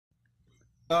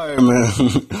All right, man.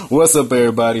 What's up,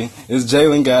 everybody? It's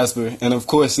Jalen Gasper, and of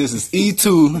course, this is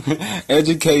E2,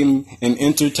 educating and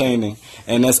entertaining.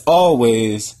 And as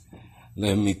always,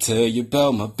 let me tell you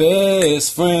about my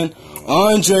best friend,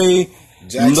 Andre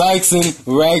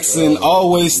Raxon.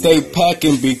 Always stay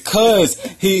packing because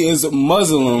he is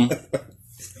Muslim.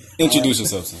 Introduce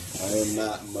yourself, son. I am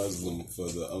not Muslim for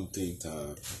the umpteenth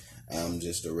time. I'm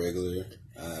just a regular,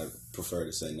 I prefer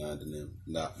to say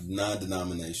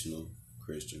non-denominational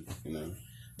Christian,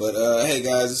 But, hey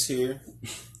guys, it's here,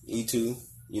 E2.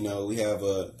 We have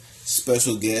a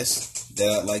special guest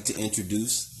that I'd like to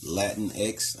introduce, Latin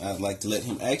X. I'd like to let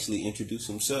him actually introduce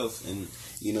himself and,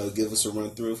 give us a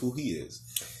run through of who he is.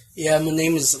 Yeah, my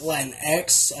name is Latin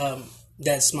X.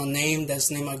 That's my name. That's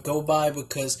the name I go by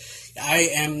because I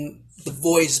am the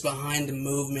voice behind the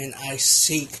movement. I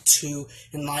seek to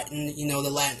enlighten, the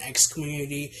Latinx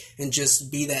community and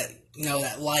just be that,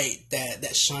 that light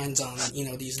that shines on,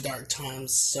 these dark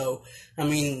times. So,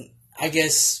 I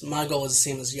guess my goal is the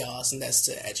same as y'all's, and that's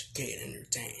to educate and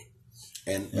entertain.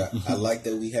 And I like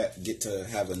that we get to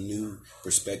have a new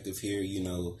perspective here.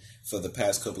 For the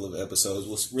past couple of episodes,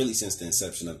 well, really since the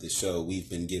inception of this show, we've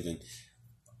been given,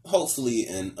 hopefully,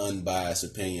 an unbiased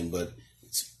opinion, but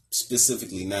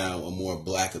specifically now a more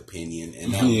black opinion.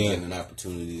 And now we're getting an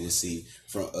opportunity to see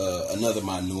from another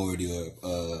minority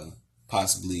or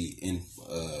possibly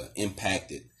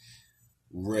impacted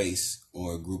race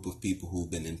or a group of people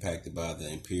who've been impacted by the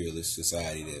imperialist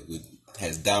society that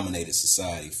has dominated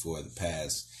society for the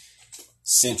past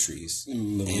centuries.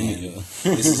 And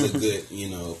this is a good,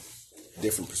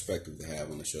 different perspective to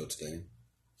have on the show today.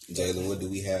 Jalen, what do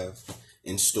we have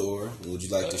in store? What would you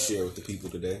like to share with the people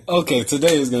today? Okay,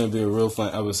 today is going to be a real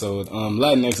fun episode.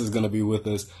 Latinx is going to be with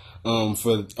us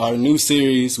for our new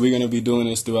series. We're going to be doing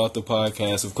this throughout the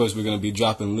podcast. Of course, we're going to be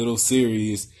dropping little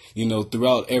series,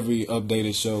 throughout every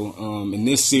updated show. And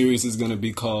this series is going to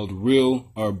be called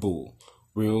Real or Bull.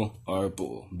 Real or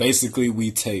Bull. Basically,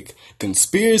 we take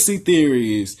conspiracy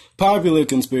theories, popular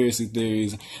conspiracy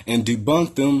theories, and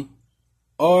debunk them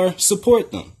or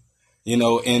support them.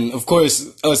 And of course,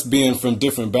 us being from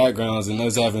different backgrounds and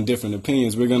us having different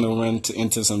opinions, we're going to run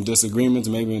into some disagreements,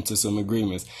 maybe into some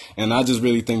agreements. And I just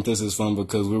really think this is fun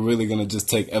because we're really going to just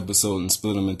take episodes and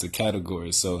split them into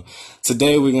categories. So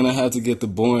today we're going to have to get the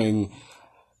boring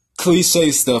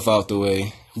cliche stuff out the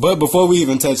way. But before we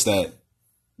even touch that,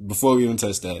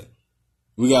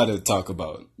 we got to talk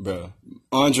about, bro.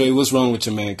 Andre, what's wrong with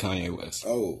your man Kanye West?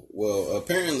 Oh, well,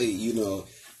 apparently,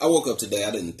 I woke up today,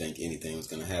 I didn't think anything was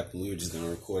going to happen. We were just going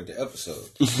to record the episode.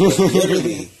 But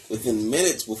literally, within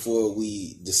minutes before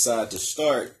we decide to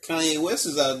start, Kanye West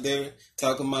is out there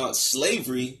talking about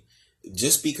slavery.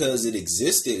 Just because it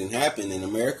existed and happened in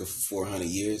America for 400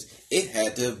 years, it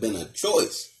had to have been a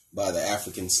choice by the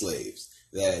African slaves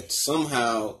that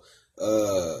somehow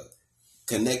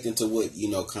connecting to what,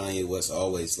 Kanye West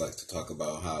always likes to talk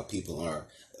about, how people are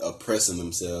oppressing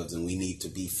themselves and we need to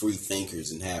be free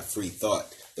thinkers and have free thought.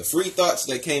 The free thoughts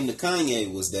that came to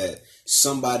Kanye was that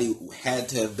somebody had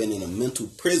to have been in a mental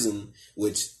prison,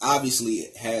 which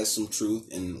obviously has some truth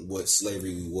in what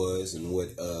slavery was and what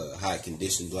how it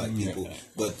conditioned black people.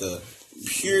 But the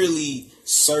purely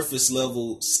surface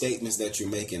level statements that you're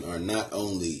making are not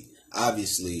only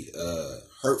obviously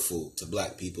hurtful to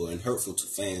black people and hurtful to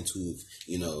fans who've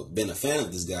been a fan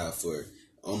of this guy for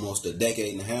almost a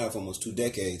decade and a half, almost 2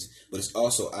 decades, but it's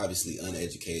also obviously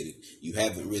uneducated. You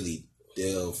haven't really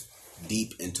delved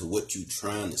deep into what you're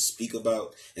trying to speak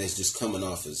about, and it's just coming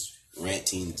off as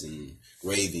rantings and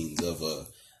ravings of a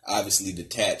obviously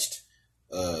detached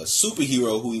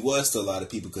superhero who he was to a lot of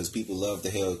people because people love to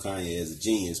hail Kanye as a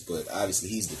genius, but obviously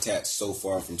he's detached so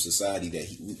far from society that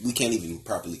we can't even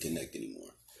properly connect anymore.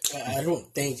 I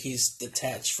don't think he's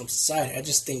detached from society. I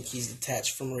just think he's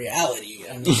detached from reality.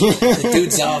 The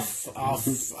dude's off.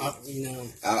 He's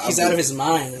out of his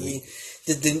mind.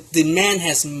 The man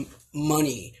has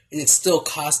money, and it's still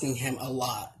costing him a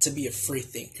lot to be a free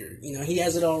thinker. He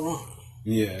has it all wrong.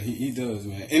 Yeah, he does,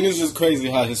 man. And it's just crazy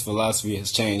how his philosophy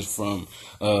has changed from,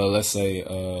 let's say,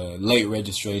 late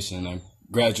registration and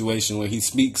graduation, where he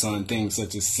speaks on things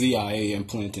such as CIA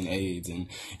implanting AIDS and,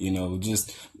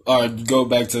 or go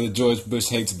back to the George Bush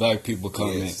hates black people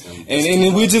comment. Yes, and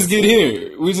then we just get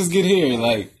here.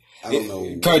 Like, I don't know.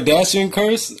 Kardashian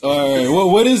curse?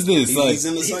 Or what is this? He's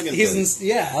in the sunken place.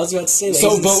 I was about to say that.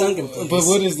 He's in the sunken place. But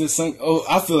what is the sunken? Oh,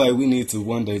 I feel like we need to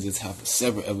one day just have a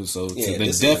separate episode to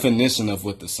the definition of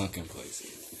what the sunken place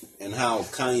is. And how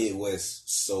Kanye West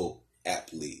so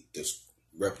aptly just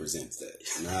represents that.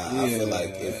 And I feel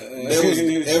like if there was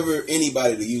ever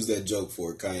anybody to use that joke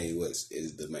for, Kanye West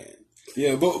is the man.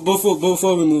 Yeah, but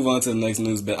before we move on to the next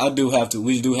news, but we do have to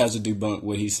debunk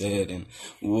what he said, and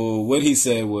what he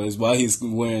said was while he's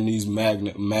wearing these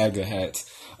MAGA hats,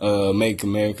 Make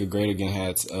America Great Again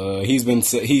hats,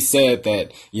 he said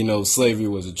that slavery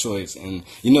was a choice, and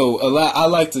I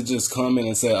like to just comment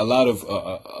and say a lot of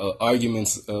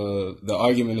arguments. The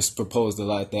argument is proposed a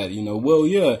lot that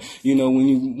when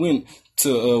you went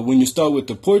to when you start with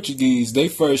the Portuguese, they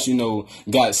first,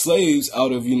 got slaves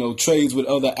out of, trades with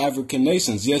other African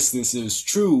nations. Yes, this is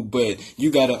true, but you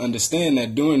got to understand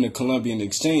that during the Columbian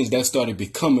Exchange, that started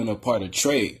becoming a part of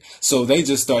trade. So they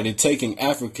just started taking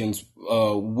Africans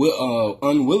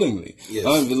unwillingly. Yes.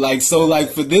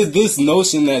 For this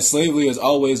notion that slavery has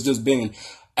always just been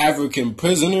African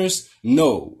prisoners,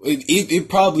 no, it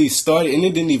probably started, and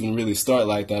it didn't even really start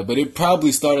like that, but it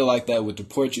probably started like that with the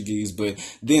Portuguese, but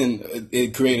then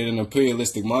it created an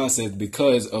imperialistic mindset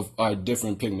because of our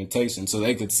different pigmentation, so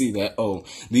they could see that,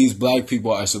 these black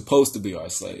people are supposed to be our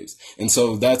slaves, and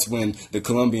so that's when the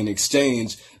Columbian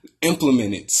Exchange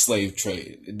implemented slave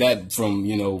trade, that from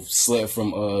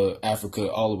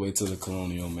Africa all the way to the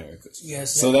colonial Americas.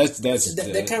 Yes. So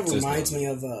that kind of reminds me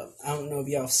of I don't know if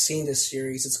y'all have seen this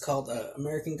series. It's called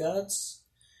American Gods,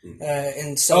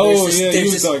 and so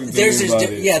there's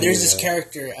this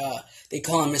character. They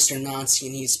call him Mr. Anansi,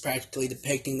 and he's practically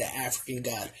depicting the African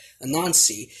god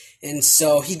Anansi, and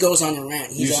so he goes on a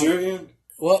rant. Ushurian?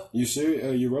 What?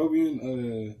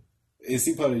 European? Is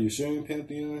he part of Ushurian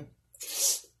pantheon?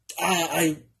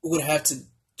 I would have to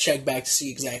check back to see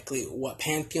exactly what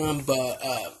pantheon, but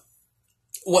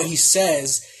what he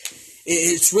says,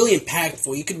 it's really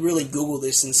impactful. You could really Google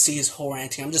this and see his whole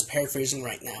ranting. I'm just paraphrasing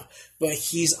right now. But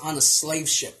he's on a slave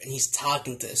ship, and he's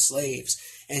talking to the slaves,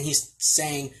 and he's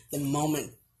saying the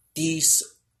moment these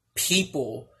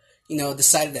people,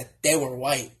 decided that they were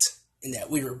white and that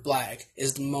we were black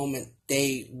is the moment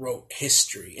they wrote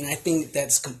history. And I think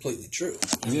that's completely true.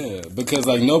 Yeah, because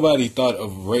nobody thought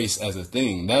of race as a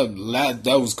thing.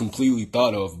 That was completely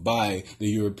thought of by the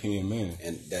European man.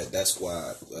 And that's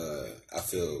why I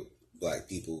feel black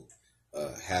people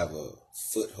have a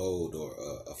foothold or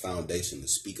a foundation to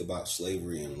speak about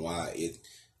slavery and why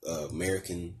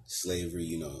American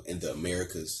slavery, in the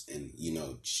Americas and,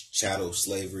 chattel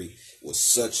slavery was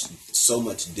so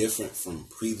much different from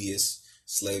previous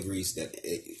slaveries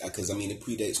because it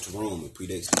predates to Rome, it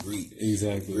predates to Greece.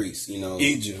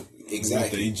 Egypt.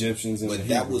 Exactly. The Egyptians. But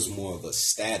that was more of a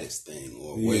status thing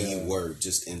or where you were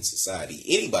just in society.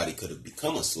 Anybody could have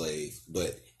become a slave,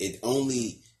 but it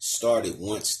only started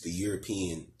once the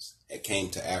Europeans came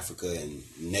to Africa and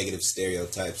negative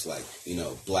stereotypes like,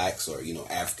 blacks or,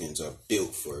 Africans are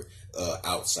built for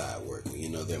outside work.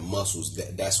 Their muscles,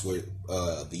 that's where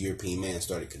the European man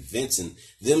started convincing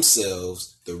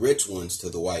themselves, the rich ones to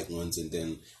the white ones, and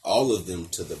then all of them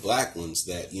to the black ones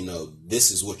that, this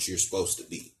is what you're supposed to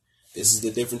be. This is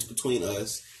the difference between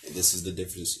us, and this is the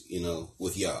difference,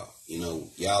 with y'all.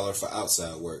 Y'all are for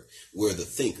outside work. We're the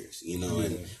thinkers, and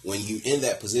when you in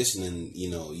that position and,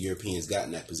 Europeans got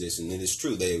in that position, it is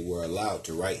true they were allowed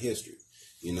to write history.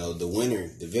 The winner,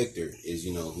 the victor is,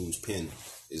 whose pen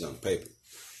is on the paper.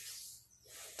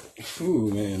 Ooh,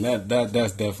 man,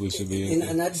 that's definitely should be.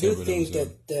 And I do think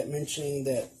that mentioning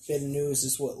that bit of news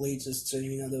is what leads us to,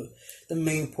 the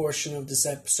main portion of this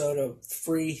episode of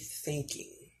free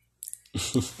thinking.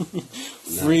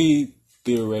 Free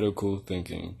theoretical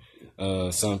thinking,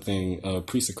 something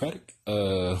pre-Socratic.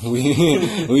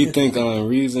 We think on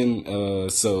reason.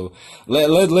 So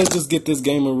let's just get this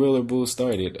game of Real or Bull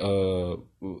started.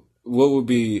 What would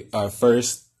be our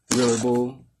first Real or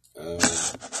Bull?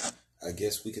 I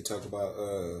guess we could talk about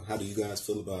how do you guys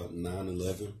feel about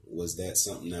 9/11? Was that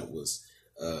something that was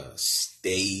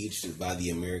staged by the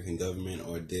American government,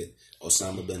 or did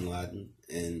Osama bin Laden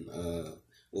and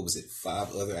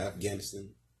 5 other Afghanistan?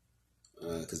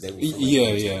 Because they were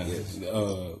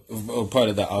part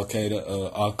of the Al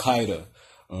Qaeda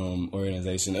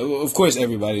organization. Of course,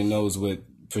 everybody knows what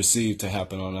perceived to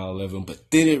happen on 9/11, but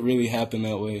did it really happen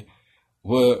that way?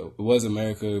 Was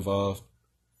America involved?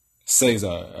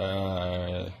 Cesar,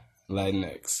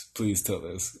 Latinx, please tell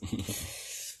us.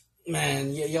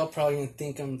 Man, y'all probably gonna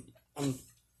think I'm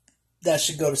that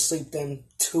should go to sleep then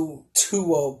too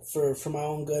woke for my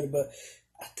own good, but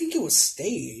I think it was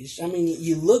staged.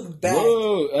 You look back.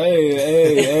 Whoa,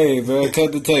 hey, bro,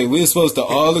 cut the tape. We were supposed to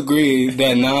all agree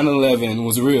that 9/11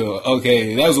 was real.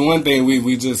 Okay, that was one thing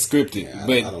we just scripted. Yeah,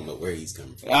 but I don't know where he's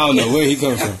coming from. I don't know where he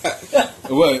comes from.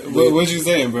 What you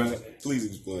saying, bro? Please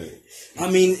explain.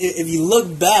 If you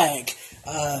look back,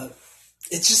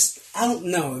 it's just, I don't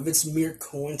know if it's mere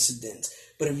coincidence,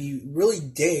 but if you really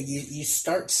dig, you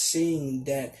start seeing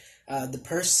that the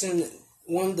person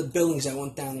one of the buildings that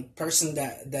went down, the person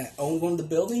that owned one of the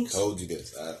buildings, Told you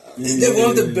this. one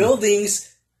of the buildings.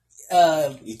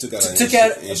 He took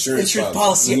out an insurance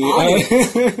policy on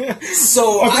it.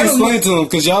 So I don't explain to him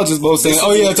because y'all just both saying,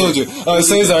 "Oh yeah, I told you."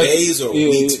 Days or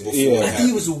weeks before it I think it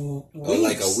happened. was weeks,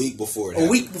 Like a week before it happened.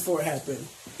 a week before it happened.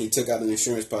 He took out an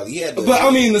insurance policy. He had to, But I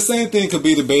mean, the same thing could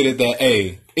be debated that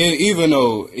even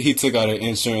though he took out an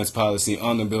insurance policy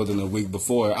on the building a week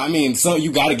before, I mean, so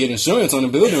you got to get insurance on the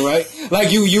building, right?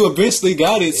 Like you eventually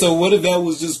got it. So what if that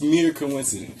was just mere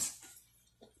coincidence?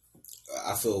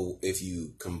 I feel if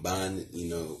you combine,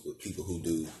 with people who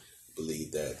do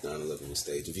believe that 9/11 was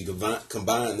staged, if you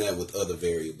combine that with other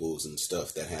variables and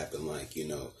stuff that happened, like,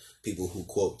 people who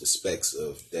quote the specs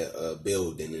of that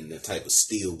building and the type of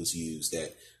steel was used,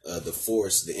 that the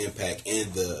force, the impact,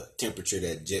 and the temperature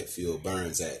that jet fuel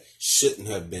burns at shouldn't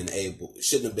have been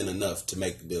enough to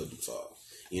make the building fall.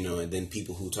 And then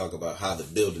people who talk about how the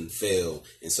building fell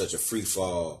in such a free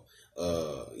fall,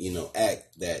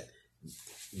 act that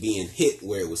being hit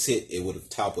where it was hit, it would have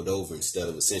toppled over instead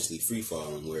of essentially free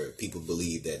falling, where people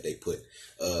believe that they put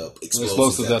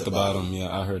explosives at the bottom.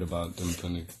 Yeah, I heard about them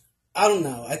putting. I don't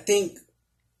know. I think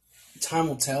time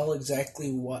will tell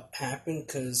exactly what happened,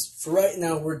 because for right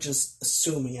now we're just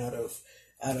assuming out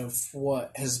of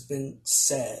what has been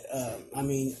said. I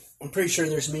mean, I'm pretty sure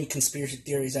there's many conspiracy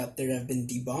theories out there that have been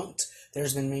debunked.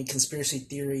 There's been many conspiracy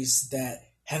theories that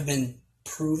have been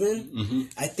proven. Mm-hmm.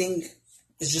 I think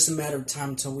it's just a matter of time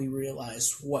until we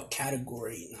realize what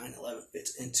category 9/11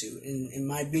 fits into. And it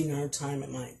might be in our time,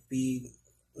 it might be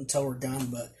until we're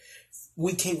gone, but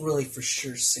we can't really for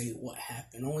sure say what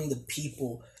happened. Only the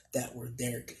people that were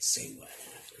there can say what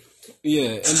happened.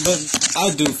 Yeah, but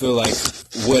I do feel like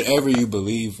whatever you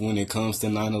believe when it comes to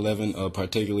 9/11,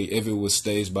 particularly if it was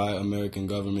staged by American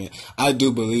government, I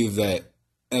do believe that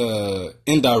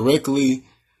indirectly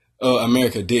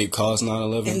America did cause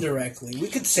 9/11. Indirectly, we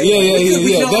could say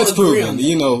yeah. That's proven.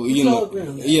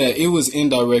 That. Yeah, it was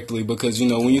indirectly because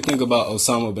when you think about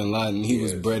Osama bin Laden, he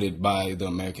was breaded by the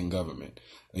American government.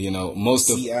 Most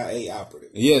of CIA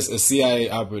operative. Yes, a CIA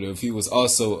operative. He was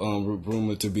also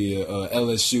rumored to be a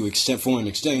LSU foreign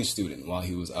exchange student while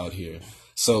he was out here.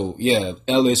 So yeah,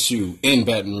 LSU in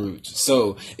Baton Rouge.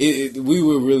 So we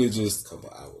were really just a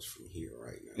couple hours from here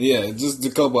right now. Yeah, just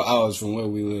a couple hours from where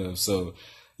we live. So.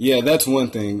 Yeah, that's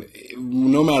one thing.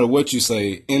 No matter what you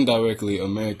say, indirectly,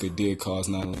 America did cause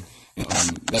 9/11.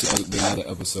 That's another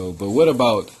episode. But what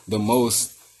about the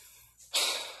most,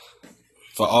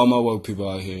 for all my woke people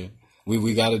out here,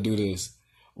 we got to do this.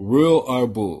 Real or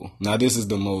bull? Now, this is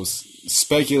the most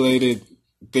speculated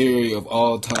theory of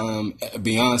all time.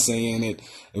 Beyonce in it,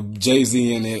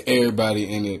 Jay-Z in it, everybody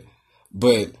in it.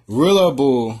 But real or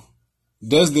bull,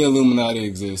 does the Illuminati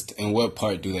exist, and what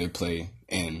part do they play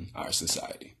in our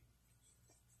society?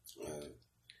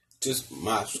 Just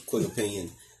my quick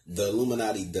opinion, the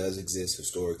Illuminati does exist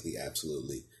historically,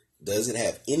 absolutely. Does it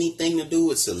have anything to do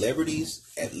with celebrities?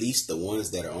 At least the ones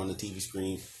that are on the TV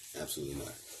screen? Absolutely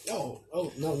not. Oh,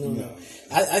 no.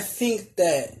 I think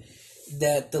that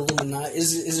the Illuminati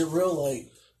is it real,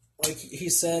 like he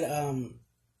said.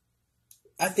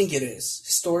 I think it is.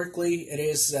 Historically, it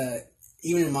is.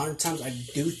 Even in modern times, I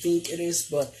do think it is.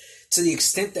 But to the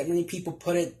extent that many people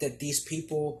put it, that these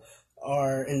people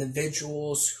are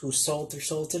individuals who sold their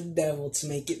soul to the devil to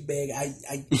make it big,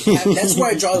 that's where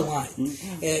I draw the line.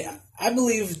 I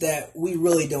believe that we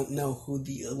really don't know who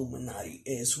the Illuminati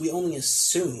is. We only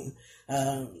assume.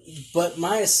 But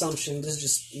my assumption, this is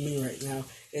just me right now,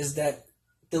 is that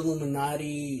the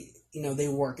Illuminati, they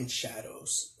work in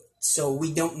shadows. So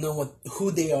we don't know who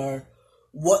they are,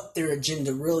 what their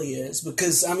agenda really is.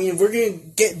 Because, I mean, if we're going to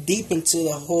get deep into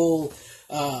the whole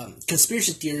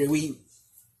conspiracy theory, we,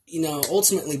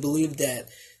 ultimately believe that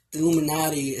the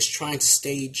Illuminati is trying to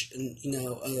stage,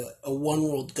 a one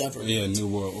world government. Yeah, New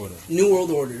World Order. New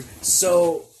World Order.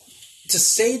 So, to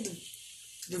say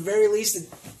the very least, it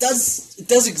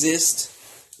does exist.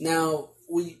 Now,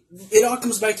 it all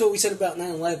comes back to what we said about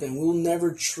 9/11. We'll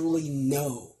never truly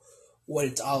know what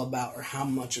it's all about or how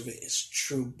much of it is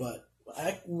true, but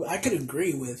I could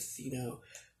agree with,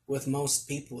 with most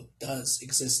people, it does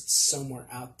exist somewhere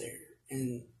out there,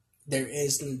 and there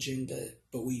is an agenda,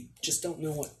 but we just don't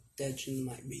know what that agenda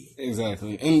might be.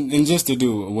 Exactly. And just to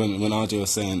do, when Andre was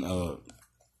saying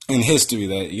in history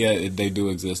that, yeah, they do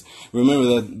exist,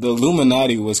 remember that the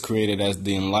Illuminati was created as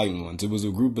the Enlightened Ones. It was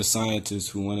a group of scientists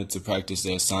who wanted to practice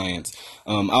their science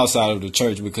outside of the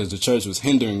church, because the church was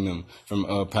hindering them from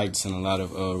practicing a lot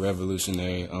of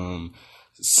revolutionary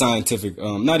scientific,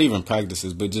 not even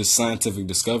practices, but just scientific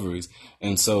discoveries.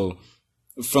 And so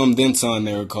from then on,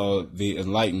 they were called the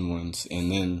Enlightened Ones.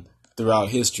 And then throughout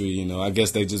history. You know, I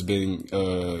guess they just been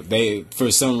they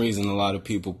for some reason a lot of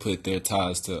people put their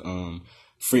ties to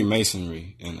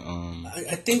Freemasonry and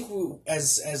I think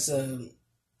as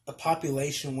a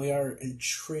population, we are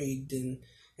intrigued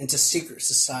into secret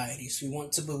societies. We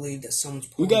want to believe that someone's.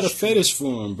 We got a fetish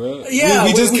for them, bro. Yeah,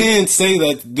 we just can't say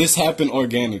that this happened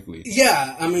organically.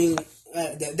 Yeah, I mean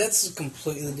that's a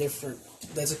completely different.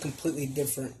 That's a completely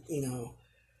different,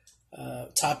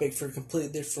 topic for a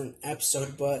completely different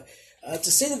episode. But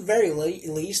to say the very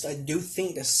least, I do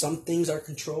think that some things are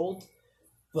controlled.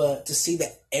 But to see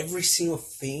that every single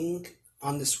thing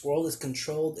on this world is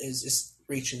controlled is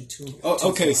reaching too.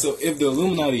 Okay, far. so if the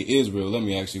Illuminati is real, let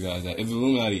me ask you guys that. If the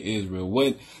Illuminati is real,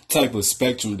 what type of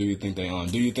spectrum do you think they're on?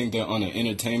 Do you think they're on an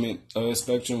entertainment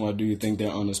spectrum, or do you think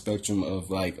they're on a spectrum of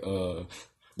like the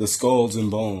Skulls and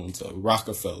Bones of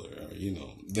Rockefeller? Or,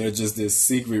 they're just this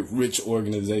secret rich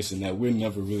organization that we're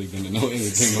never really going to know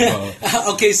anything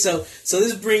about. Okay, so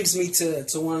this brings me to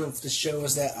one of the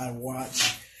shows that I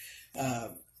watch.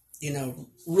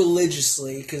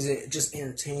 Religiously, because it just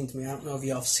entertained me. I don't know if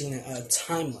y'all have seen it.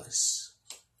 Timeless.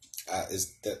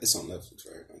 It's on Netflix,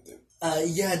 right?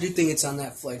 Yeah, I do think it's on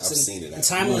Netflix. I've seen it. And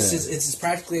Timeless is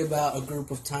practically about a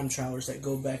group of time travelers that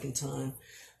go back in time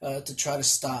to try to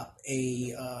stop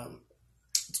a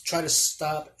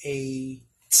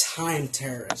time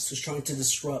terrorist who's trying to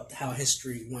disrupt how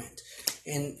history went.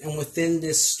 And within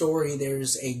this story,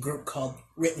 there's a group called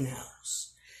Rittenhouse.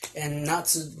 And not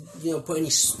to put any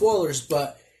spoilers,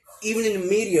 but even in the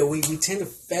media, we tend to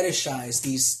fetishize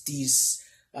these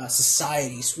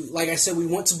societies. Like I said, we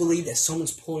want to believe that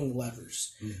someone's pulling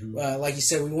levers. Mm-hmm. Like you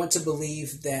said, we want to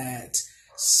believe that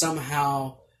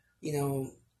somehow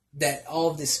that all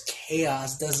of this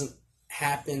chaos doesn't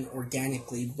happen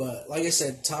organically. But like I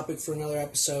said, topic for another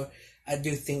episode. I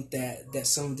do think that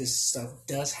some of this stuff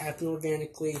does happen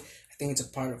organically. I think it's a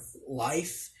part of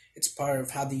life. It's part of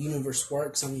how the universe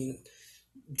works. I mean,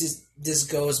 this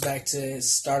goes back to the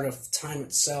start of time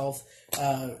itself.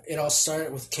 It all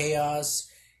started with chaos.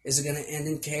 Is it going to end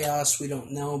in chaos? We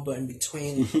don't know. But in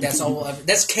between, that's all we'll ever.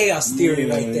 That's chaos theory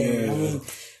right there. Yeah. I mean,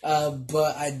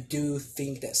 but I do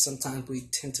think that sometimes we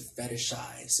tend to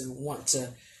fetishize and want to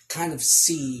kind of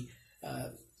see.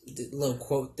 The little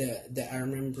quote that I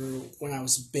remember when I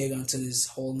was big onto this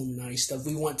whole Illuminati stuff.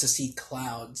 We want to see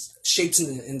clouds, shapes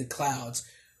in the clouds,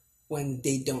 when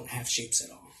they don't have shapes at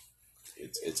all.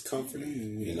 It's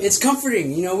comforting. It's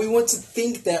comforting. We want to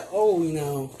think that, all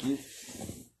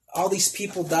these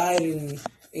people died in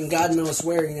God knows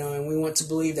where, and we want to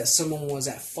believe that someone was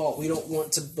at fault. We don't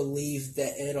want to believe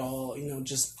that it all,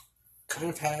 just kind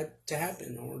of had to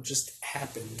happen or just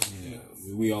happened. Yeah,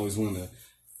 we always want to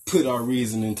put our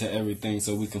reason into everything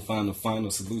so we can find the final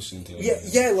solution to it.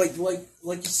 Yeah, like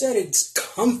you said, it's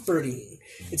comforting.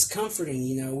 It's comforting.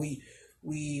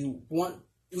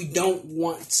 We don't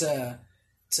want to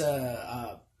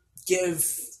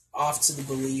give off to the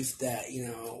belief that,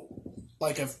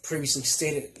 like I've previously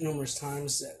stated numerous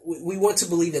times, that we want to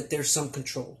believe that there's some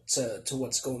control to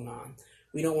what's going on.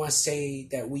 We don't want to say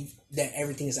that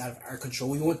everything is out of our control.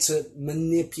 We want to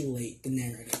manipulate the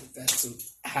narrative as to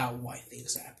why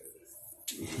things happen.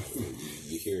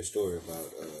 You hear a story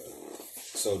about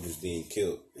soldiers being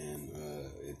killed, and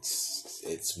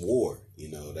it's war.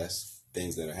 That's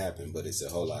things that are happening, but it's a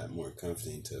whole lot more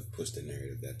comforting to push the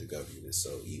narrative that the government is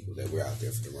so evil, that we're out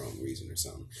there for the wrong reason or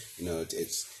something.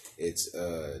 It's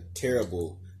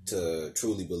terrible to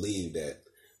truly believe that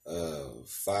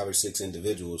 5 or 6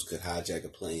 individuals could hijack a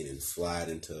plane and fly it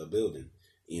into a building.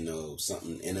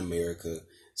 Something in America,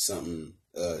 something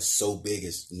so big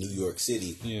as New York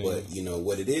City. Yeah. But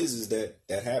what it is that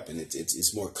happened.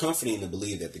 It's more comforting to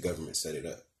believe that the government set it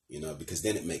up. Because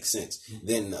then it makes sense. Mm-hmm.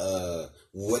 Then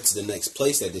what's the next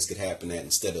place that this could happen at,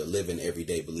 instead of living every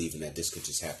day believing that this could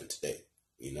just happen today?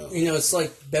 It's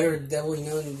like better devil you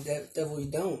know than devil you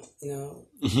don't.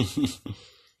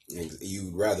 And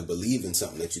you'd rather believe in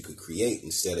something that you could create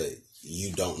instead of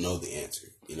you don't know the answer.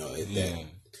 That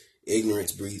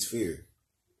ignorance breeds fear.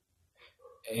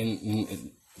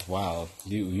 And wow,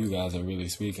 you guys are really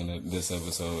speaking at this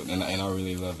episode, and I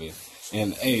really love it.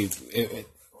 And hey,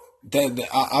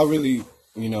 I really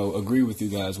agree with you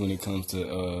guys when it comes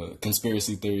to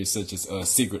conspiracy theories such as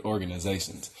secret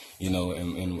organizations.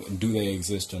 And do they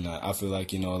exist or not? I feel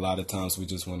like a lot of times we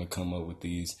just want to come up with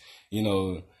these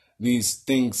these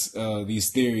things, these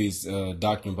theories,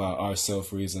 doctrine about our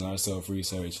self-reason, our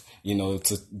self-research,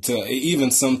 to even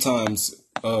sometimes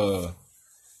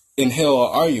inhale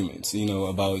our arguments,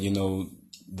 about,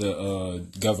 the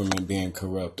government being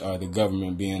corrupt or the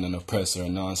government being an oppressor, a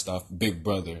nonstop big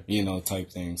brother, type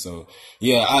thing. So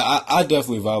yeah, I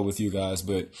definitely vibe with you guys,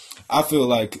 but I feel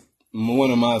like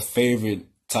one of my favorite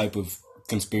type of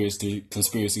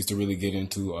conspiracies to really get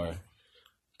into are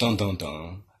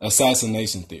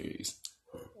assassination theories.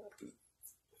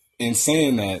 In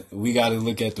saying that, we got to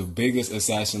look at the biggest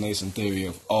assassination theory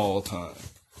of all time.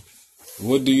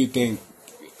 What do you think?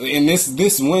 And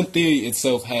this one theory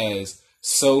itself has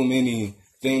so many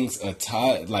things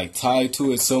tied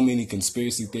to it, so many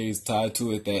conspiracy theories tied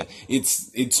to it that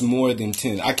it's more than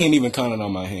 10. I can't even count it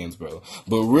on my hands, bro.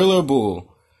 But real or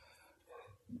bull,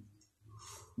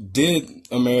 did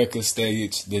America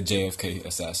stage the JFK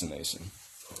assassination?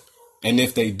 And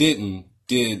if they didn't,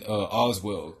 did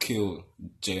Oswald kill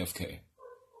JFK?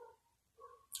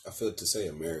 I feel to say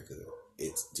America,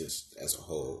 it's just as a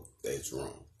whole that it's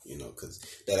wrong, because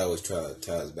that always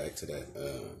ties back to that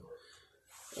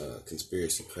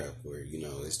conspiracy crap where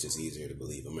it's just easier to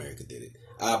believe America did it.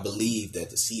 I believe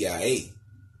that the CIA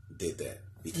did that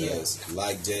because,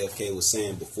 like JFK was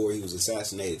saying before he was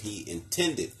assassinated, he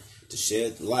intended to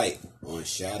shed light on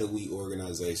shadowy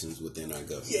organizations within our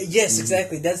government. Yes,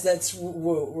 exactly. That's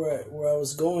where I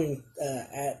was going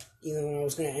at. When I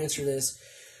was going to answer this,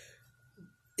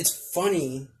 it's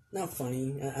funny. Not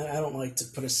funny. I don't like to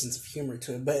put a sense of humor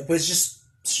to it, but it's just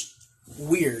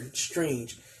weird,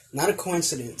 strange. Not a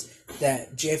coincidence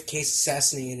that JFK is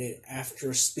assassinated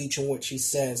after a speech in which he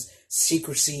says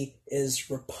secrecy is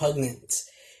repugnant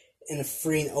in a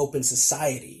free and open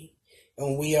society.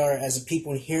 And we are, as a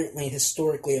people, inherently and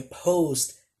historically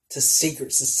opposed to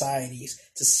secret societies,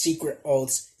 to secret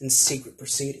oaths, and secret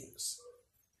proceedings.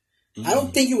 Mm-hmm. I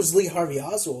don't think it was Lee Harvey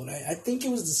Oswald. I think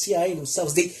it was the CIA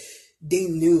themselves. They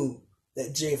knew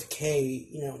that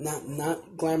JFK,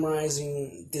 not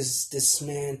glamorizing this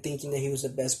man, thinking that he was the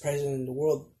best president in the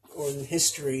world or in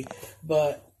history,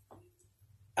 but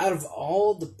out of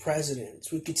all the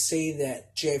presidents, we could say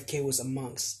that JFK was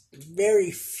amongst very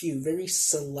few, very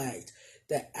select,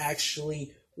 that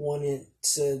actually wanted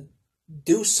to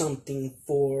do something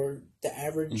for the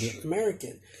average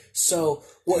American. So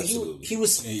what he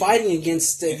was fighting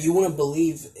against, you want to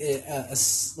believe,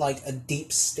 a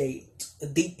deep state, a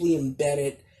deeply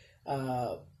embedded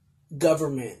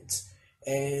government,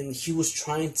 and he was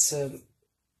trying to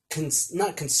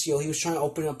not conceal. He was trying to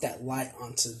open up that light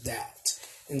onto that,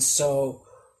 and so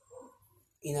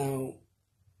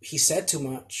he said too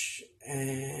much,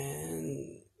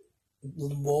 and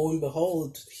lo and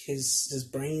behold, his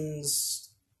brains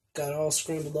got all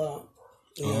scrambled up.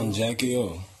 Jackie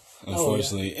O,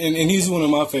 unfortunately. Oh, yeah. And he's one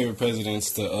of my favorite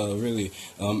presidents to really,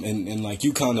 and like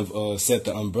you kind of set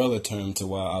the umbrella term to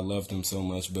why I loved him so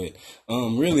much. But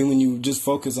really, when you just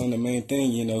focus on the main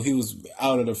thing, he was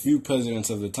out of the few presidents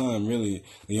of the time, really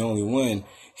the only one.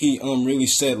 He really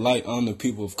shed light on the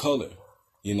people of color.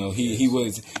 He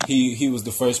was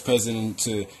the first president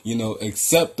to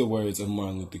accept the words of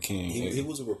Martin Luther King. He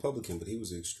was a Republican, but he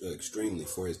was extremely,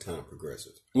 for his time,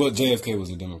 progressive. Well, JFK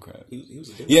was a Democrat. He was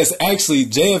a Democrat. Yes, actually,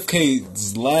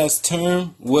 JFK's last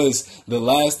term was the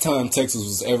last time Texas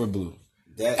was ever blue.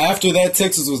 After that,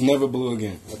 Texas was never blue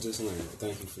again. I just learned.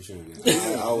 Thank you for sharing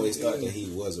that. I always thought that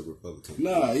he was a Republican.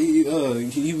 Nah, he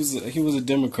was a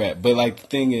Democrat. But like the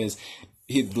thing is,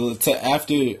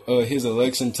 after his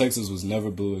election, Texas was never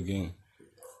blue again.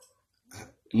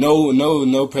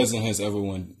 No president has ever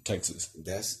won Texas.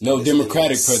 No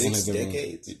Democratic president has ever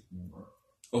won.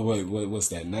 Oh wait, what's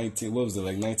that? What was it,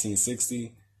 like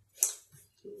 1960?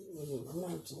 I'm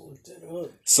not to look that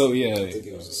up. So yeah, I think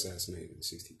he was assassinated in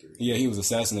 63. Yeah, he was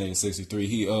assassinated in 63.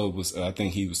 He I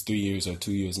think he was 3 years or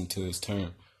 2 years into his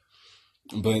term.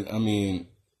 But I mean,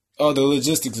 the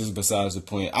logistics is besides the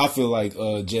point. I feel like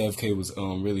JFK was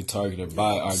really targeted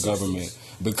by our government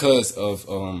because of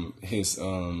his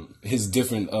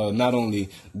different, not only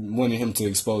wanting him to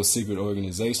expose secret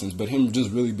organizations, but him just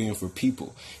really being for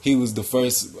people. He was the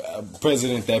first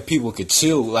president that people could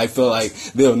chill, felt like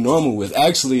they're normal with.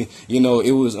 Actually,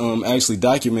 it was actually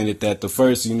documented that the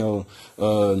first,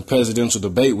 presidential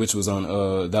debate, which was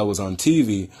on that was on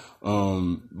TV,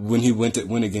 when he went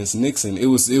against Nixon, it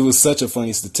was such a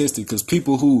funny statistic because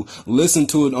people who listened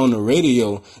to it on the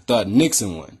radio thought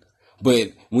Nixon won.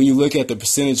 But when you look at the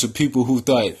percentage of people who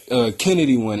thought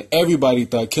Kennedy won, everybody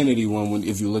thought Kennedy won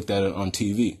if you looked at it on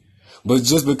TV. But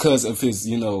just because of his,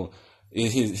 he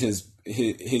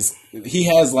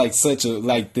has such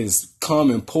this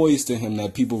calm and poise to him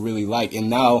that people really like, and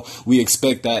now we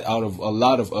expect that out of a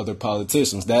lot of other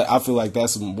politicians. That I feel like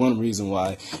that's one reason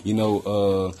why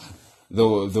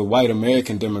the white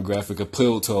American demographic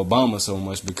appealed to Obama so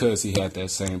much because he had that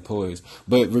same poise.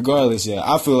 But regardless, yeah,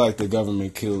 I feel like the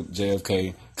government killed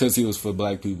JFK because he was for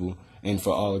black people and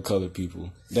for all the colored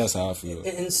people. That's how I feel.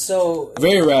 And so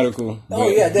very radical. Oh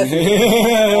yeah,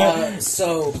 definitely.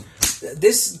 So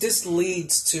this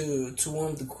leads to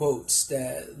one of the quotes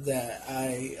that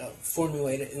I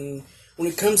formulated. And when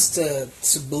it comes to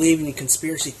believing in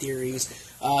conspiracy theories,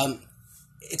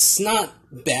 it's not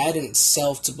bad in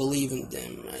itself to believe in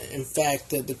them. In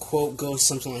fact, the quote goes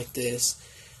something like this: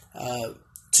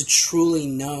 to truly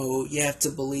know, you have to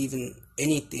believe in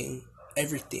anything,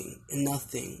 everything, and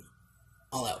nothing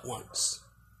all at once.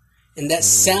 And that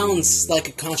sounds like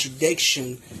a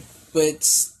contradiction, but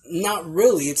it's not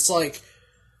really. It's like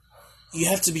you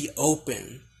have to be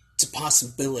open to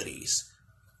possibilities.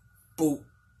 But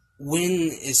when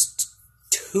is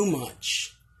too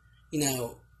much,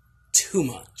 too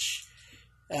much.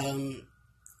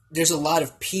 There's a lot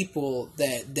of people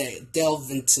that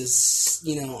delve into,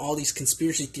 all these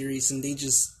conspiracy theories, and they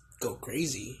just go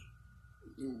crazy.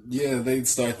 Yeah, they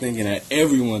start thinking that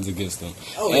everyone's against them.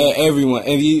 Oh, yeah. Everyone.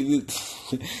 And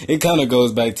it kind of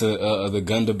goes back to the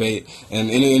gun debate. And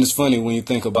it's funny when you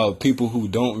think about people who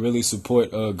don't really support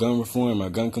gun reform or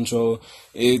gun control.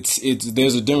 There's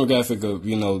a demographic of,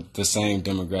 the same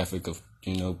demographic of,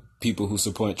 people who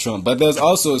support Trump. But there's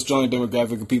also a strong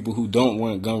demographic of people who don't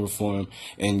want gun reform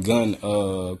and gun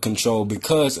control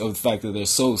because of the fact that they're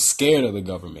so scared of the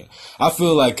government. I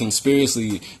feel like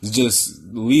conspiracy just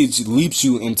leaps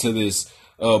you into this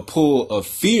pool of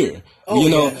fear.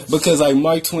 Yes. Because like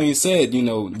Mark Twain said,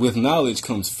 with knowledge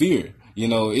comes fear.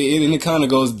 And it kind of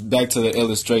goes back to the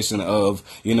illustration of,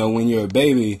 when you're a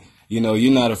baby,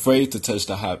 you're not afraid to touch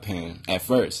the hot pan at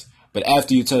first. But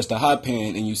after you touch the hot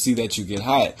pan and you see that you get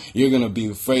hot, you're going to be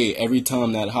afraid every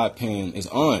time that hot pan is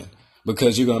on.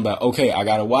 Because you're going to be like, okay, I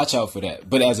got to watch out for that.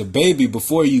 But as a baby,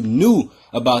 before you knew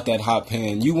about that hot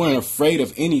pan, you weren't afraid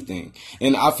of anything.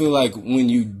 And I feel like when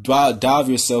you dive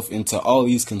yourself into all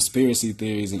these conspiracy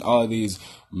theories and all these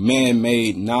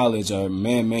man-made knowledge or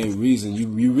man-made reason,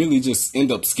 you really just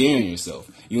end up scaring yourself.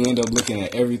 You end up looking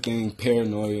at everything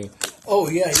paranoia. Oh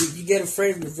yeah, you get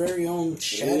afraid of your very own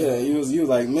shadow. Yeah, you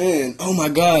like, man, oh my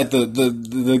God,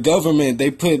 the government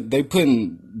they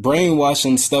putting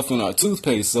brainwashing stuff in our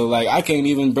toothpaste, so like I can't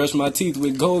even brush my teeth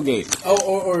with Colgate.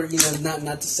 Oh, or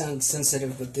not to sound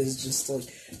sensitive, but there's just like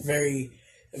very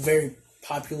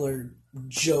popular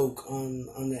joke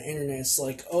on the internet. It's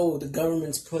like, oh, the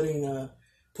government's putting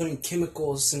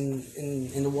chemicals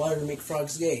in the water to make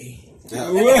frogs gay.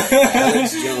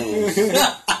 Alex Jones.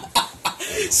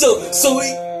 So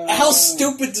how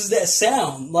stupid does that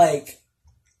sound? Like,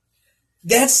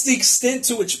 that's the extent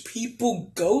to which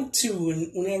people go to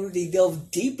whenever they delve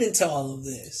deep into all of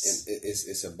this.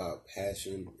 It's about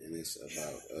passion, and it's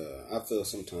about. I feel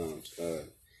sometimes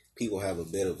people have a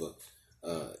bit of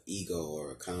a ego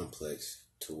or a complex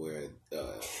to where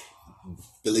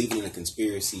believing in a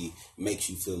conspiracy makes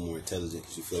you feel more intelligent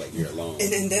because you feel like you're alone.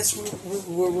 And that's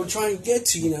where we're trying to get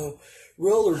to.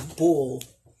 Real or bull.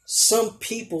 Some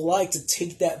people like to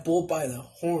take that bull by the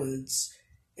horns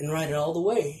and ride it all the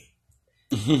way.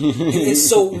 and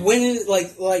so when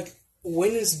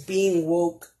is being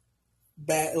woke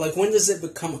back? Like, when does it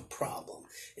become a problem?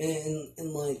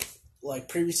 And like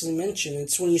previously mentioned,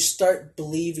 it's when you start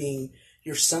believing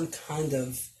you're some kind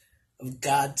of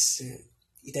godsend,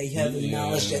 that you have the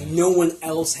knowledge that no one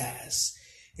else has,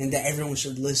 and that everyone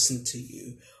should listen to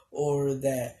you, or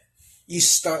that you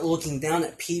start looking down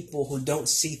at people who don't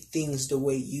see things the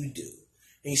way you do.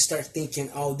 And you start thinking,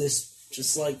 oh, this,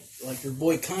 just like your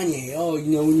boy Kanye, oh, we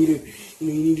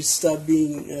need to stop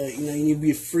being, you need to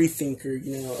be a free thinker,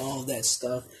 all that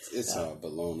stuff. It's all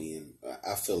baloney. And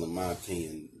I feel, in my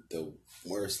opinion, the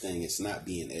worst thing is not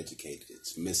being educated.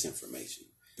 It's misinformation.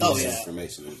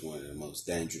 Misinformation is one of the most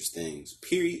dangerous things,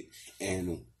 period.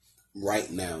 And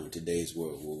right now, in today's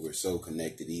world, where we're so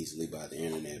connected easily by the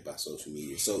internet, by social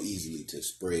media, so easily to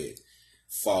spread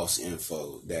false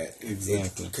info that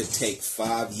it could take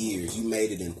 5 years. You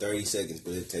made it in 30 seconds,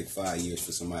 but it'd take 5 years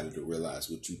for somebody to realize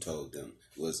what you told them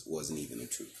wasn't even the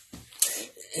truth.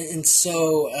 And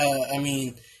so,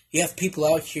 you have people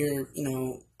out here,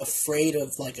 afraid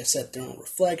of, like I said, their own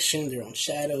reflection, their own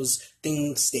shadows,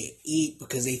 things they eat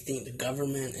because they think the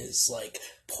government is, like,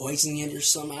 poisoning it or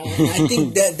somehow. And I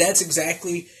think that's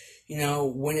exactly,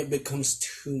 when it becomes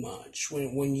too much.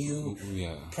 When you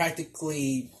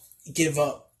practically give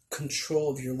up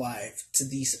control of your life to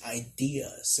these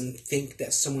ideas and think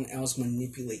that someone else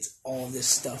manipulates all this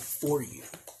stuff for you.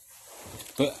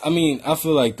 But I mean, I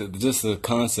feel like just the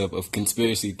concept of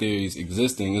conspiracy theories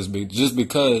existing is just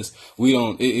because we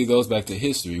don't. It goes back to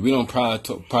history. We don't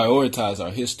prioritize our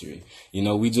history. You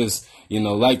know, we just,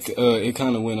 like it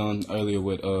kind of went on earlier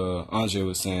with Andre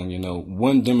was saying. You know,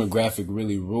 one demographic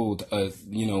really ruled,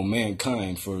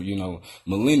 mankind for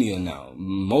millennia now,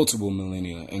 multiple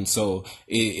millennia, and so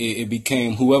it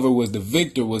became whoever was the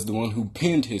victor was the one who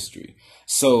penned history.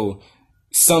 So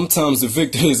sometimes the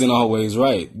victor isn't always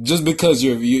right. Just because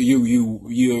you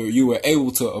were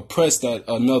able to oppress that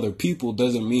another people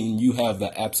doesn't mean you have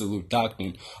the absolute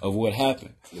doctrine of what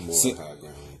happened. The moral high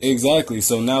ground. Exactly.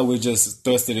 So now we're just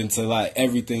thrusted into like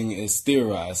everything is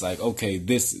theorized. Like, okay,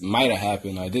 this might have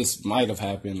happened, or this might have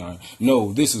happened, or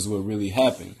no, this is what really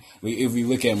happened. If we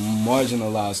look at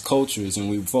marginalized cultures and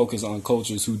we focus on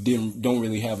cultures who don't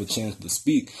really have a chance to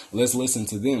speak, let's listen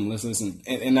to them. Let's listen,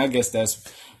 and I guess that's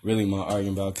really my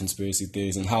argument about conspiracy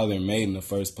theories and how they're made in the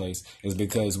first place is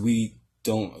because we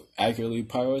don't accurately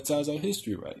prioritize our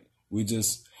history right. We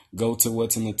just go to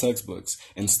what's in the textbooks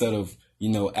instead of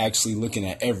actually looking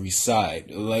at every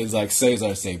side. Like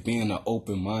Cesar say, being an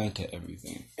open mind to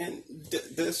everything. And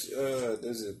there's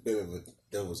a bit of a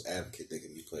devil's advocate that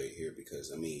can be played here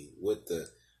because, I mean, with the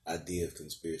idea of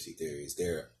conspiracy theories,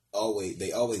 they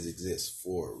always exist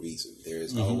for a reason. There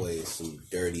is always some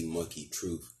dirty, mucky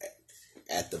truth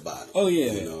at the bottom. Oh,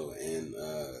 yeah. And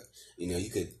you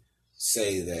could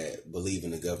say that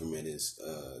believing the government is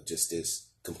just this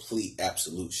complete,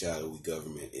 absolute shadowy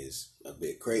government is a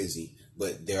bit crazy,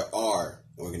 but there are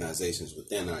organizations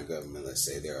within our government. Let's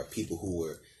say there are people who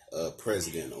were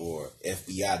president or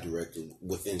FBI director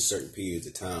within certain periods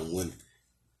of time when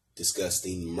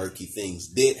disgusting, murky things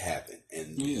did happen,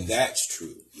 and that's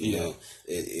true. You know,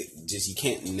 it just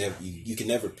you can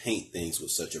never paint things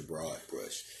with such a broad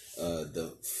brush.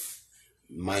 The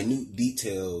minute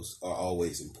details are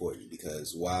always important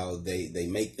because while they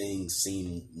make things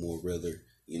seem more realer,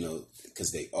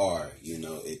 because they are,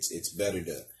 it's better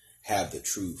to have the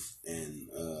truth. And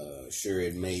sure,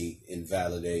 it may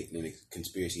invalidate a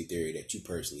conspiracy theory that you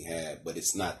personally have, but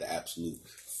it's not the absolute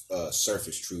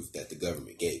surface truth that the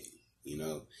government gave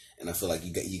you. And I feel like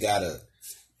you gotta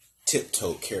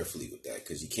tiptoe carefully with that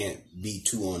because you can't be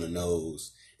too on the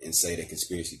nose and say that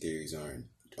conspiracy theories aren't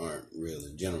real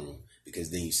in general, because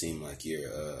then you seem like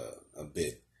you're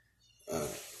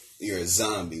you're a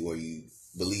zombie where you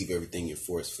believe everything you're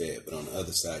force fed, but on the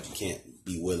other side you can't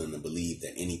be willing to believe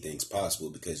that anything's possible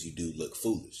because you do look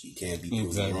foolish. You can't be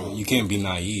proven wrong. You can't be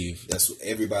naive. That's what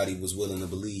everybody was willing to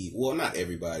believe. Well, not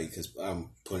everybody, because I'm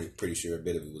pretty sure a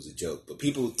bit of it was a joke, but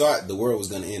people thought the world was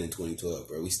going to end in 2012,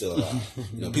 bro. We still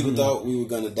alive. People thought we were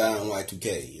going to die in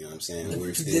Y2K. You know what I'm saying?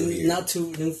 We're still here. Not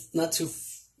too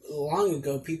long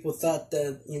ago, people thought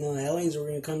that aliens were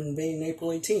going to come invade in April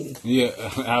 18th. Yeah,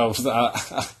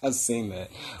 I've seen that.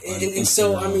 And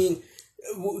so, I mean,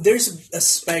 there's a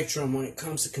spectrum when it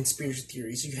comes to conspiracy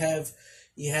theories.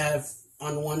 You have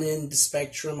on one end the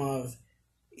spectrum of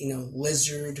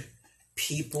lizard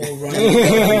people running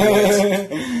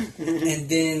government, and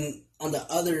then on the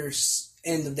other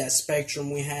end of that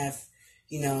spectrum we have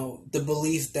the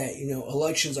belief that,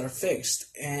 elections are fixed.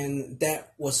 And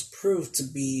that was proved to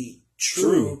be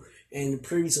true in the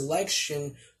previous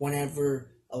election whenever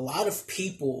a lot of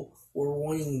people were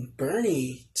wanting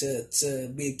Bernie to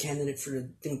be a candidate for the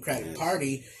Democratic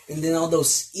Party. And then all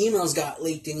those emails got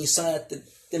leaked and you saw that the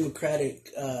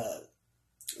Democratic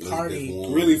Party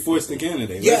really forced the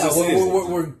candidate. Yeah,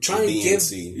 we're trying to give.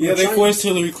 Yeah, they forced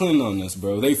Hillary Clinton on this,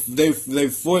 bro. They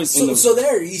forced. So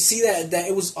there you see that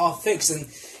it was all fixed, and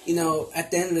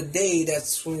at the end of the day,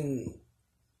 that's when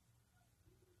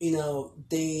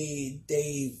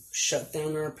they shut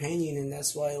down our opinion, and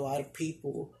that's why a lot of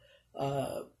people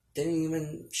didn't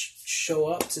even show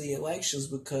up to the elections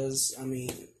because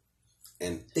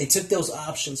and they took those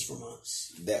options from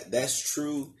us. That's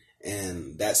true.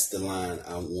 And that's the line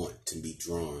I want to be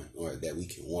drawn, or that we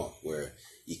can walk, where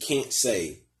you can't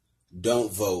say,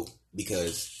 don't vote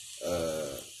because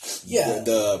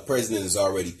the president is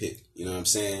already picked. You know what I'm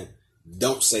saying?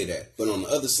 Don't say that. But on the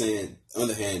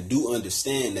other hand, do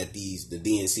understand that the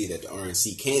DNC, that the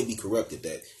RNC can be corrupted,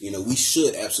 that, we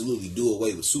should absolutely do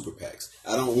away with super PACs.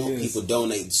 I don't want people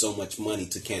donating so much money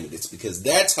to candidates, because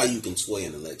that's how you can sway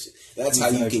an election. That's how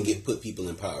you can put people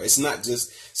in power. It's not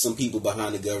just some people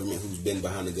behind the government who's been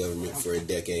behind the government for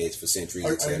decades, for centuries,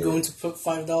 Are you going to put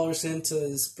 $5 in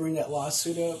to bring that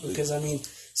lawsuit up? Because,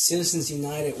 Citizens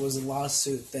United was a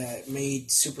lawsuit that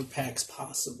made super PACs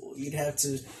possible. You'd have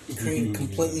to create a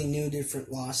completely new,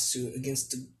 different lawsuit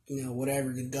against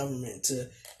the government to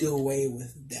do away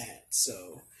with that.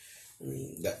 So, I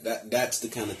mean, that's the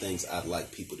kind of things I'd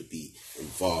like people to be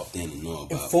involved in and know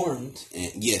about. Informed.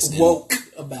 And yes, woke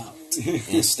about.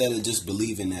 Instead of just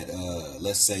believing that,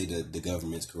 let's say the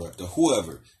government's corrupt or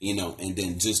whoever, and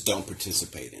then just don't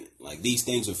participate in it. Like, these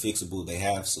things are fixable. They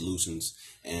have solutions,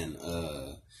 and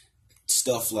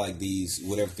stuff like these,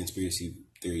 whatever conspiracy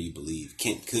theory you believe,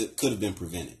 could have been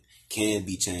prevented, can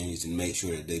be changed, and make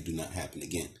sure that they do not happen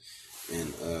again.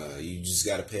 And you just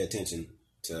got to pay attention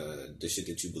to the shit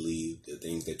that you believe, the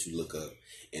things that you look up,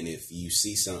 and if you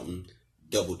see something,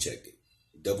 double check it.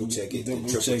 Double check it, and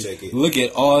triple check it. Look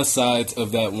at all sides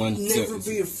of that one. Never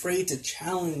be afraid to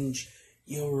challenge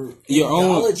your own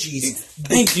ideologies.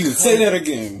 Thank you. Say that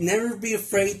again. Never be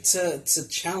afraid to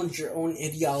challenge your own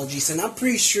ideologies. And I'm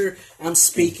pretty sure I'm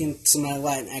speaking to my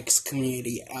Latinx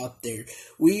community out there.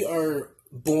 We are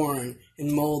born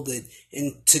and molded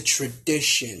into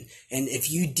tradition, and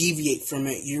if you deviate from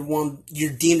it,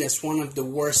 you're deemed as one of the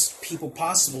worst people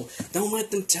possible. Don't let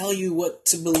them tell you what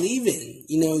to believe in.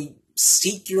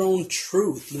 Seek your own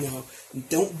truth.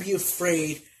 Don't be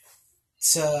afraid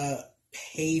to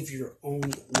pave your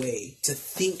own way, to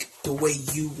think the way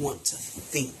you want to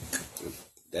think.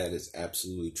 That is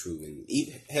absolutely true, and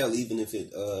even if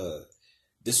it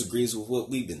disagrees with what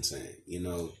we've been saying,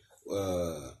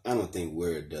 I don't think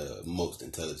we're the most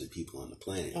intelligent people on the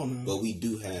planet, but we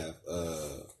do have,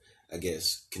 I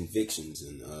guess, convictions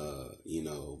and,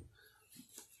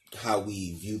 how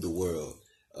we view the world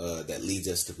that leads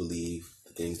us to believe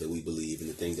the things that we believe and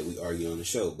the things that we argue on the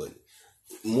show. But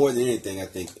more than anything, I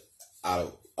think out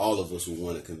of all of us would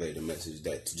want to convey the message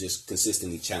that to just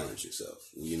consistently challenge yourself.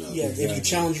 Yeah, exactly. If you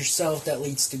challenge yourself, that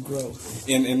leads to growth.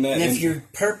 And if your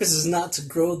purpose is not to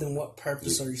grow, then what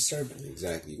purpose are you serving?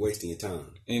 Exactly, wasting your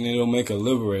time. And it'll make a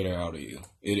liberator out of you.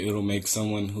 It'll make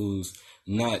someone who's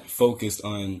not focused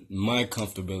on my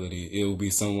comfortability. It will be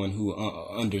someone who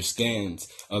understands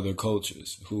other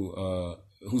cultures,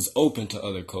 who's open to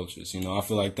other cultures. I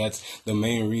feel like that's the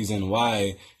main reason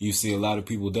why you see a lot of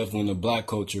people, definitely in the black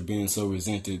culture, being so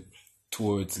resented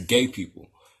towards gay people.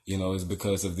 Is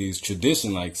because of these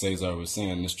tradition, like Cesar was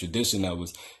saying, this tradition that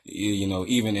was,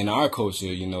 even in our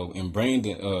culture,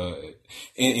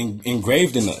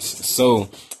 engraved in us. So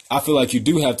I feel like you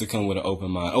do have to come with an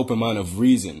open mind of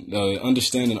reason,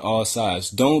 understanding all sides.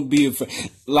 Don't be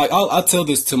afraid. Like, I tell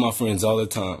this to my friends all the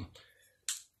time.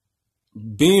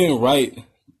 Being right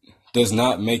does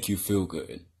not make you feel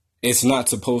good. It's not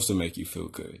supposed to make you feel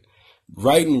good.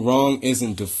 Right and wrong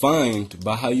isn't defined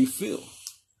by how you feel.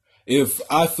 If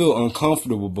I feel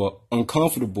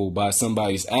uncomfortable by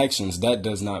somebody's actions, that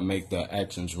does not make the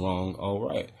actions wrong or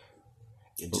right.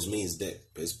 It just means that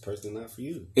it's personally not for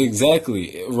you.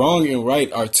 Exactly. Wrong and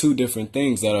right are two different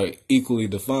things that are equally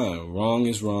defined. Wrong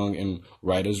is wrong and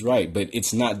right is right. But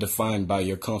it's not defined by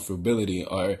your comfortability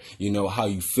or, how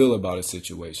you feel about a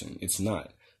situation. It's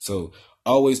not. So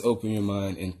always open your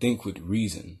mind and think with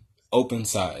reason. Open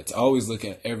sides. Always look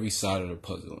at every side of the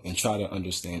puzzle and try to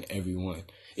understand everyone.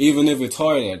 Even if it's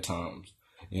hard at times.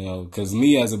 Because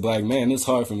me as a black man, it's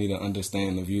hard for me to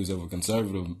understand the views of a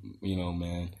conservative,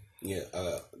 man. Yeah,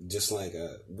 just like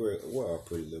we're all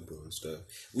pretty liberal and stuff.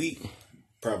 We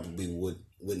probably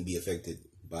wouldn't be affected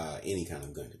by any kind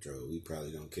of gun control. We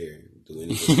probably don't care, do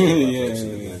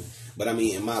anything. Yeah. But I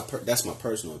mean, that's my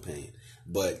personal opinion.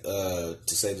 But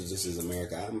to say that this is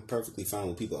America, I'm perfectly fine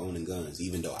with people owning guns,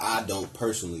 even though I don't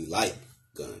personally like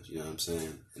guns. You know what I'm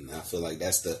saying? And I feel like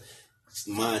that's the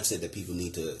mindset that people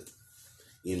need to,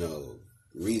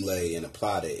 relay and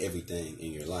apply to everything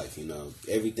in your life.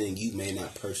 Everything you may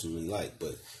not personally like,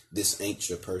 but this ain't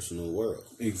your personal world.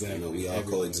 Exactly. We all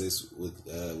coexist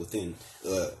within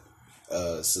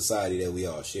society that we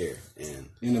all share, and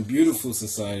in a beautiful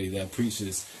society that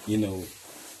preaches,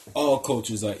 all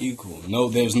cultures are equal. No,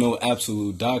 there's no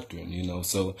absolute doctrine.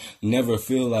 So never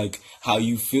feel like how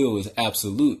you feel is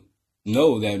absolute.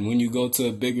 Know that when you go to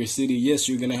a bigger city, yes,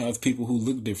 you're going to have people who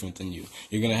look different than you.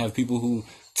 You're going to have people who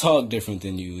talk different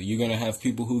than you. You're going to have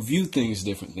people who view things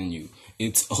different than you.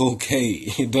 It's okay.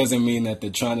 It doesn't mean that they're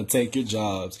trying to take your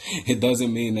jobs. It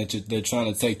doesn't mean that they're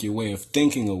trying to take your way of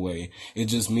thinking away. It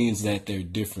just means that they're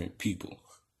different people.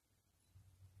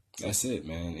 That's it,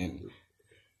 man. And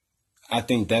I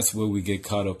think that's where we get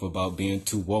caught up about being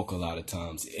too woke a lot of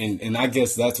times. And I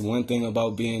guess that's one thing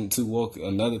about being too woke.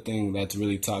 Another thing that's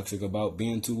really toxic about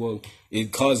being too woke,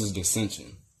 it causes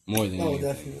dissension more than anything.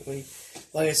 Definitely.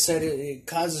 Like I said, it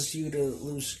causes you to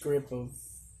lose grip of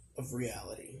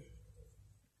reality.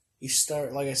 You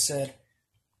start, like I said,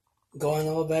 going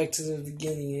all back to the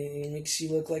beginning. It makes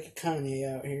you look like a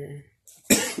Kanye out here.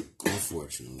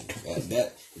 Unfortunately.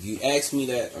 That if you asked me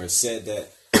that or said that,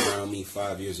 I around me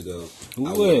 5 years ago, I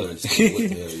What? wouldn't understand what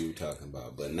the hell you were talking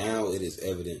about. But now it is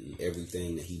evident in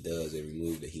everything that he does, every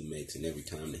move that he makes, and every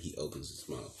time that he opens his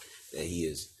mouth, that he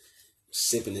is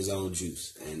sipping his own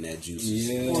juice, and that juice is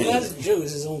Yeah. Well, that's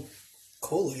juice, his own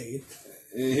Kool-Aid.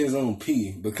 His own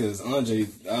pee, because Andre,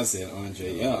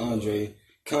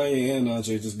 Kanye and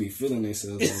Andre just be feeling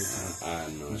themselves all the time.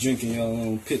 I know. Drinking your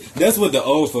own piss. That's what the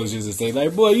old folks used to say.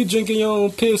 Like, boy, you drinking your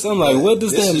own piss? I'm like, what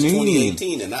does This that is mean?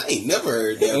 2018, and I ain't never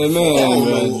heard that. Man, Before. I don't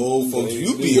man. know old folks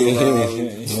you be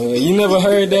around. You never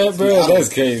heard that, bro?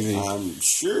 That's crazy. I'm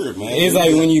sure, man. It's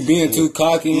like when you being too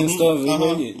cocky and stuff.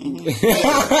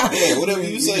 Yeah, whatever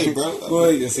you say, bro. Boy,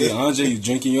 you see, Andre, you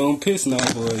drinking your own piss now,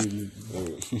 boy.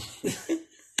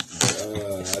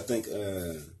 I think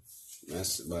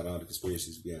that's about all the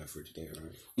conspiracies we have for today,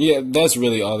 right? Yeah, that's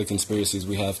really all the conspiracies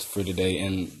we have for today.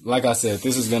 And like I said,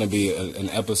 this is going to be an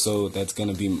episode that's going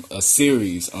to be a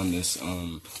series on this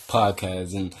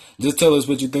podcast. And just tell us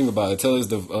what you think about it. Tell us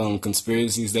the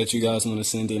conspiracies that you guys want to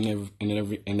send in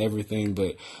and everything.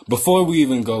 But before we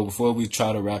even go, before we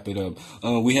try to wrap it up,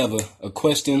 we have a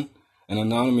question, an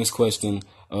anonymous question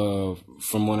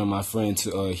from one of my friends.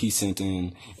 He sent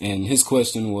in, and his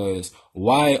question was,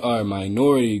 why are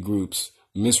minority groups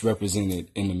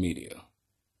misrepresented in the media?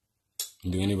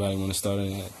 Do anybody want to start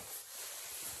on that?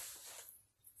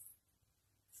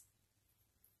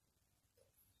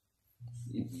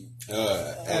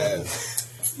 As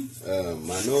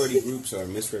minority groups are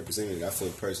misrepresented, I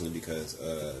feel personally because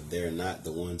they're not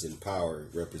the ones in power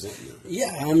representing them.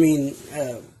 Yeah, I mean,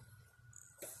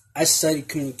 I studied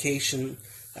communication.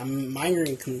 I'm minoring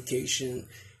in communication,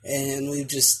 and we've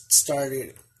just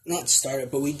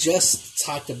we just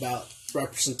talked about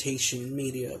representation in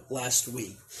media last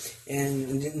week.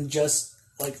 And just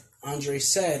like Andre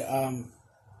said,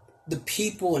 the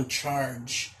people in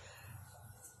charge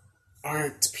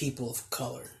aren't people of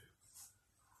color.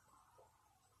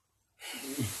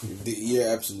 You're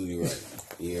absolutely right.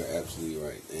 You're absolutely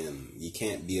right. And you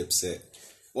can't be upset.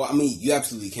 Well, I mean, you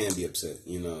absolutely can be upset.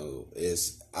 You know,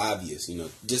 it's obvious, you know,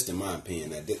 just in my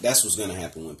opinion, that's what's going to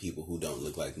happen when people who don't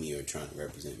look like me are trying to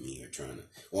represent me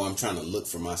or I'm trying to look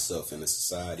for myself in a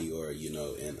society or, you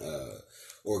know, in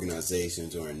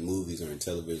organizations or in movies or in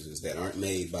televisions that aren't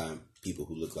made by people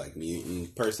who look like me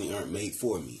and personally aren't made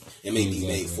for me. It may be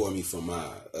made for me for my,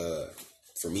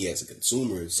 for me as a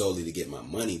consumer solely to get my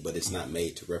money, but it's not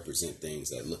made to represent things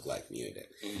that look like me or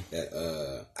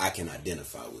that I can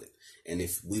identify with. And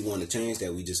if we want to change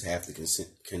that, we just have to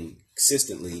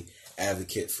consistently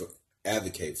advocate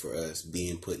for us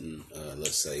being put in,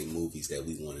 let's say, movies that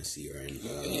we want to see. Or in,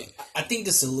 I think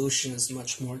the solution is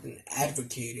much more than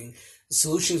advocating. The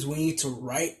solution is we need to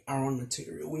write our own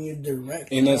material. We need to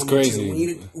direct. And that's crazy.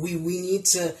 We need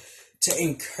to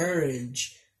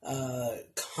encourage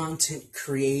content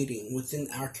creating within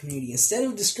our community instead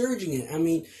of discouraging it. I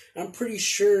mean, I'm pretty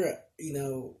sure, you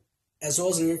know, as well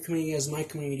as in your community, as my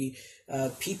community,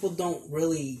 people don't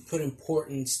really put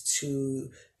importance to,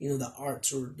 you know, the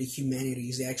arts or the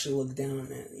humanities. They actually look down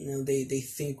on it. You know, they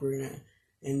think we're gonna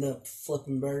end up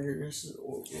flipping burgers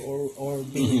or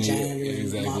being a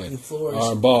janitor and mopping floors.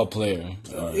 Or a ball player.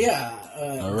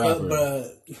 A rapper.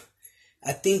 But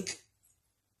I think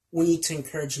we need to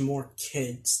encourage more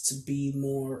kids to be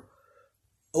more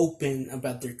open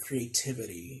about their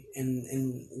creativity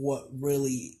and what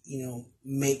really, you know,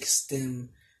 makes them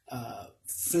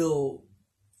feel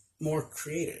more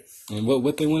creative and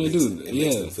what they want to do.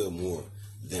 Makes them feel more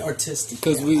artistic.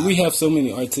 Because we have so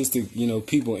many artistic, you know,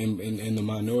 people in the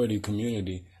minority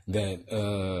community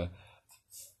that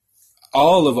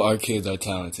all of our kids are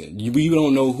talented. We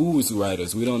don't know who's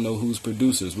writers. We don't know who's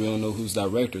producers. We don't know who's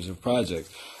directors of projects.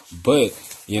 But,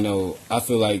 you know, I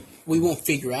feel like we won't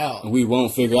figure out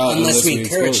unless we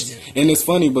encourage them. And it's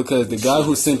funny because the guy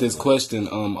who sent this question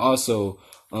also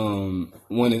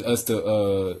wanted us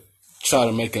to try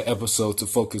to make an episode to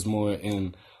focus more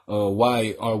in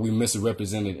why are we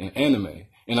misrepresented in anime.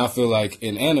 And I feel like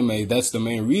in anime, that's the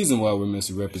main reason why we're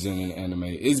misrepresented in anime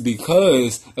is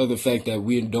because of the fact that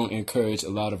we don't encourage a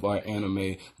lot of our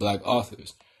anime black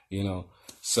authors, you know.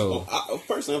 So,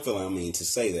 personally, I feel like, I mean, to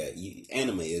say that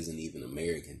anime isn't even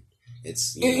American.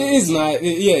 It's it's not.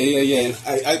 Yeah.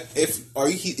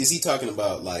 Is he talking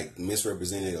about like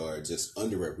misrepresented or just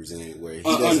underrepresented? Where he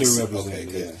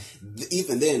underrepresented.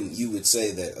 Even then, you would say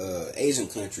that Asian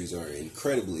countries are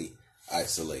incredibly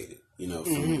isolated. You know,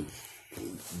 from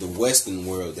the Western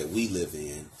world that we live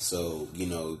in. So, you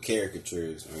know,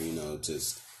 caricatures or, you know,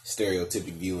 just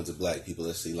stereotypic view into black people.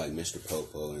 Let's see, like Mr.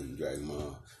 Popo and Dragon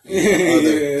Ball.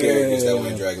 Other characters that were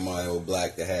in Dragon Ball that were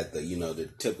black that had the, you know, the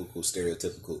typical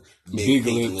stereotypical big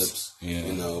pink lips,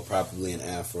 you know, probably an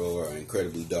afro or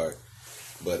incredibly dark.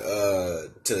 But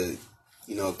to,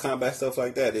 you know, combat stuff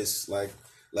like that, it's like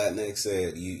Latinx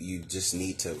said, you just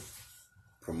need to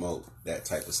promote that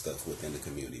type of stuff within the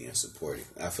community and support it.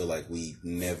 I feel like we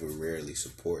rarely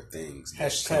support things.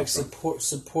 Hashtag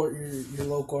support your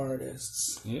local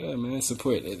artists. Yeah, man,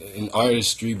 support and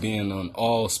artistry being on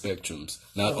all spectrums.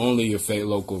 Not only your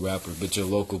local rapper, but your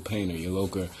local painter, your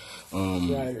local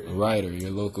writer,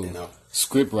 your local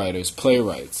script writers,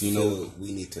 playwrights. You know,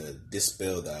 we need to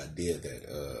dispel the idea that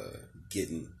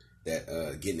getting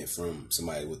it from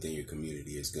somebody within your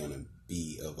community is gonna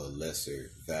be of a lesser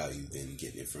value than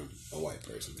getting it from a white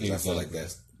person. Because I feel like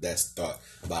that's thought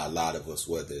by a lot of us,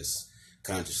 whether it's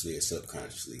consciously or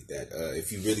subconsciously, that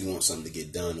if you really want something to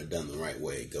get done or done the right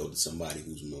way, go to somebody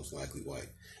who's most likely white.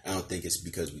 I don't think it's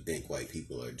because we think white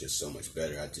people are just so much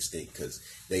better. I just think because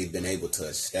they've been able to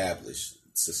establish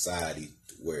society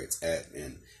where it's at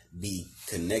and be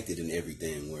connected in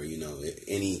everything, where, you know,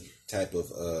 any type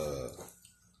of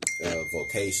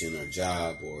vocation or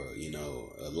job or, you know,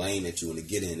 a lane that you want to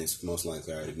get in, it's most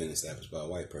likely already been established by a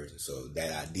white person. So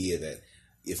that idea that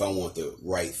if I want the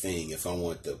right thing, if I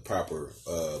want the proper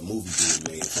movie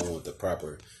being made, if I want the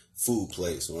proper food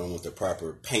place, or I want the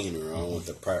proper painter, or I want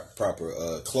the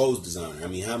proper clothes designer. I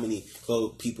mean, how many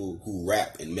people who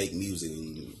rap and make music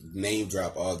and name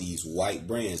drop all these white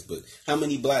brands, but how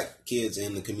many black kids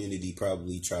in the community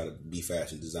probably try to be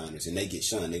fashion designers and they get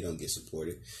shunned, they don't get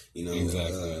supported. You know,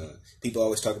 exactly. People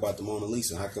always talk about the Mona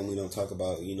Lisa. How come we don't talk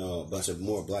about, you know, a bunch of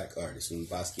more black artists and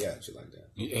Basquiat, shit like that?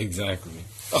 Exactly.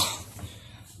 Oh,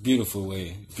 beautiful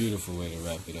way to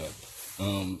wrap it up.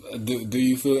 Do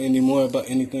you feel any more about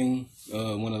anything?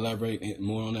 Want to elaborate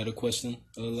more on that question,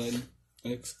 Latin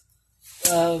X?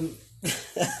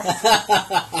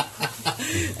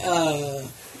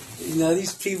 You know,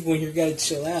 these people here gotta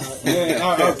chill out. Yeah,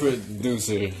 our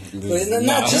producer. But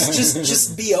no,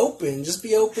 just be open. Just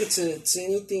be open to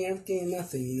anything, everything, and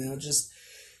nothing. You know, just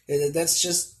that's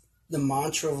just the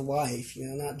mantra of life. You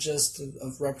know, not just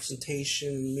of representation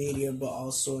in media, but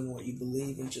also in what you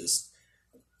believe, and just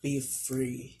be a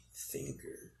free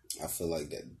thinker. I feel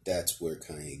like that's where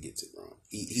Kanye gets it wrong.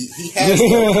 He has the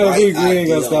right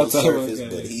idea on the surface,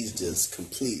 but he's just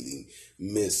completely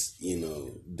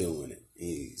doing it.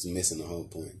 He's missing the whole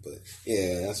point. But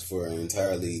yeah, that's for an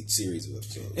entirely series of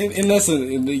episodes. And that's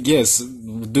yes.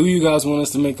 Do you guys want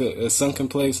us to make a Sunken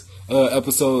Place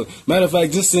episode? Matter of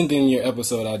fact, just send in your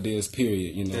episode ideas.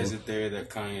 Period. You know, there's a theory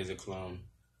that Kanye is a clone.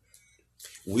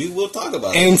 We will talk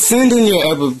about it. And send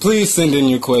in please send in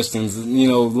your questions. You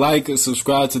know, like,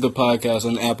 subscribe to the podcast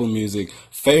on Apple Music.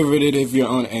 Favorite it if you're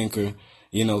on Anchor.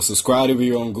 You know, subscribe if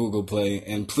you're on Google Play.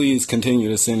 And please continue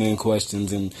to send in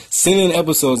questions and send in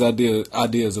episodes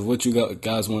ideas of what you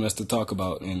guys want us to talk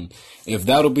about. And if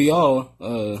that'll be all,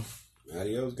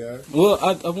 adios, guys. Well,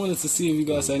 I wanted to see if you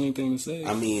guys had anything to say.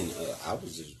 I mean, I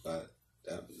was just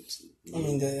I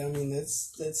mean,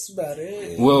 that's about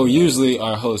it. Well, usually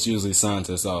our host signs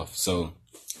us off. So,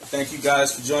 thank you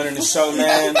guys for joining the show,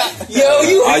 man.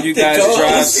 Yo, all you guys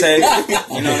drive safe.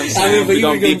 You know what I'm saying? We're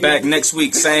gonna be back next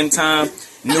week, same time.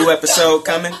 New episode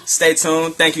coming. Stay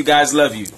tuned. Thank you guys. Love you.